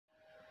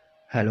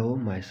Hello,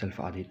 myself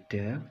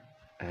Aditya,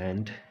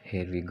 and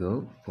here we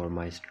go for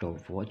my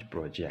Stopwatch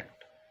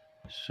project.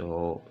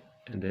 So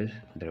in this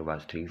there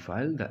was three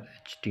files: the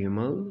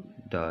HTML,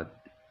 the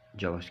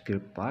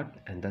JavaScript part,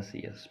 and the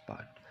CS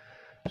part.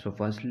 So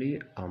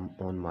firstly, I'm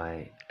on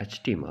my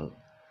HTML.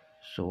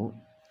 So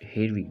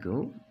here we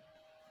go,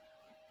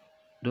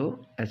 the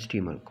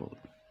HTML code,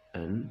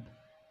 and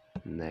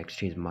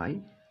next is my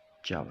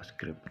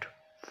JavaScript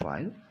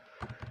file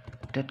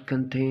that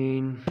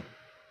contain.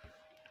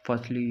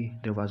 Firstly,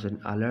 there was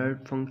an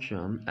alert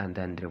function, and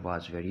then there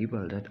was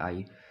variable that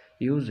I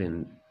use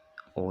in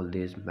all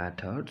these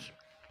methods,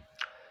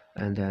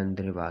 and then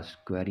there was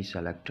query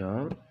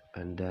selector,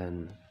 and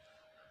then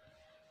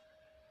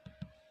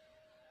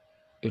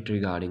it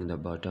regarding the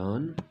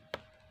button,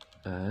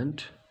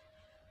 and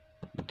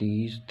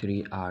these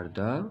three are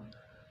the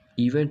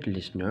event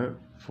listener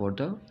for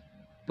the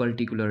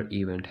particular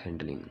event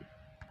handling.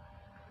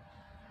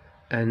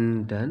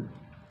 And then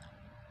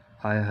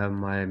I have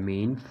my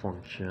main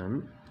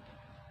function,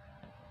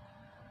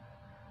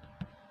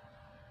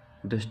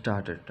 the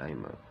starter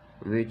timer,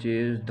 which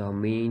is the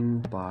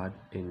main part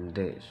in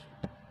this,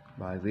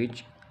 by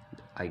which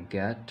I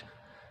get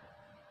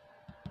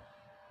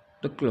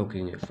the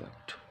clocking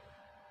effect.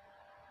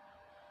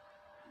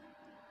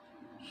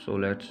 So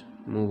let's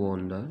move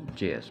on the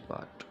JS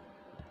part.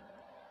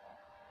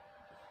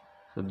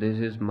 So this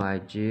is my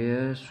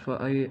JS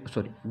file,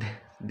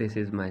 this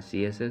is my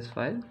CSS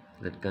file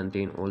that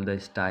contain all the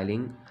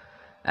styling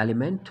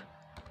element,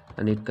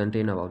 and it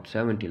contain about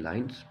 70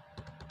 lines.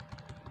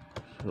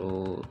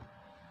 So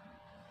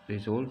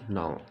this all.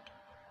 Now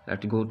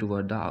let's go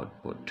toward the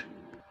output.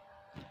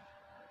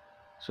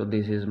 So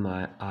this is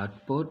my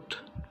output.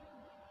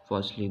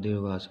 Firstly, there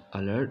was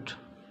alert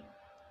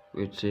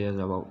which says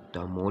about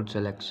the mode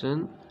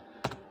selection.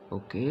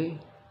 Okay,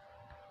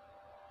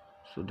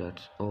 so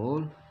that's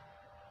all.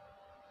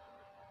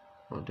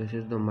 Now this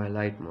is my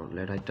light mode.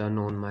 Let I turn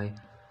on my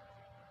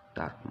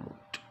dark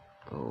mode.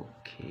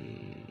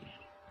 Okay,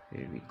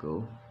 here we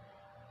go.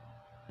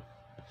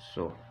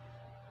 So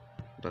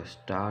the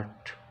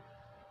start,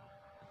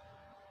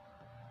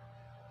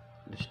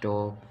 the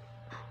stop,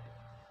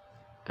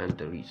 and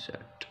the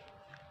reset.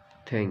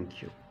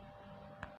 Thank you.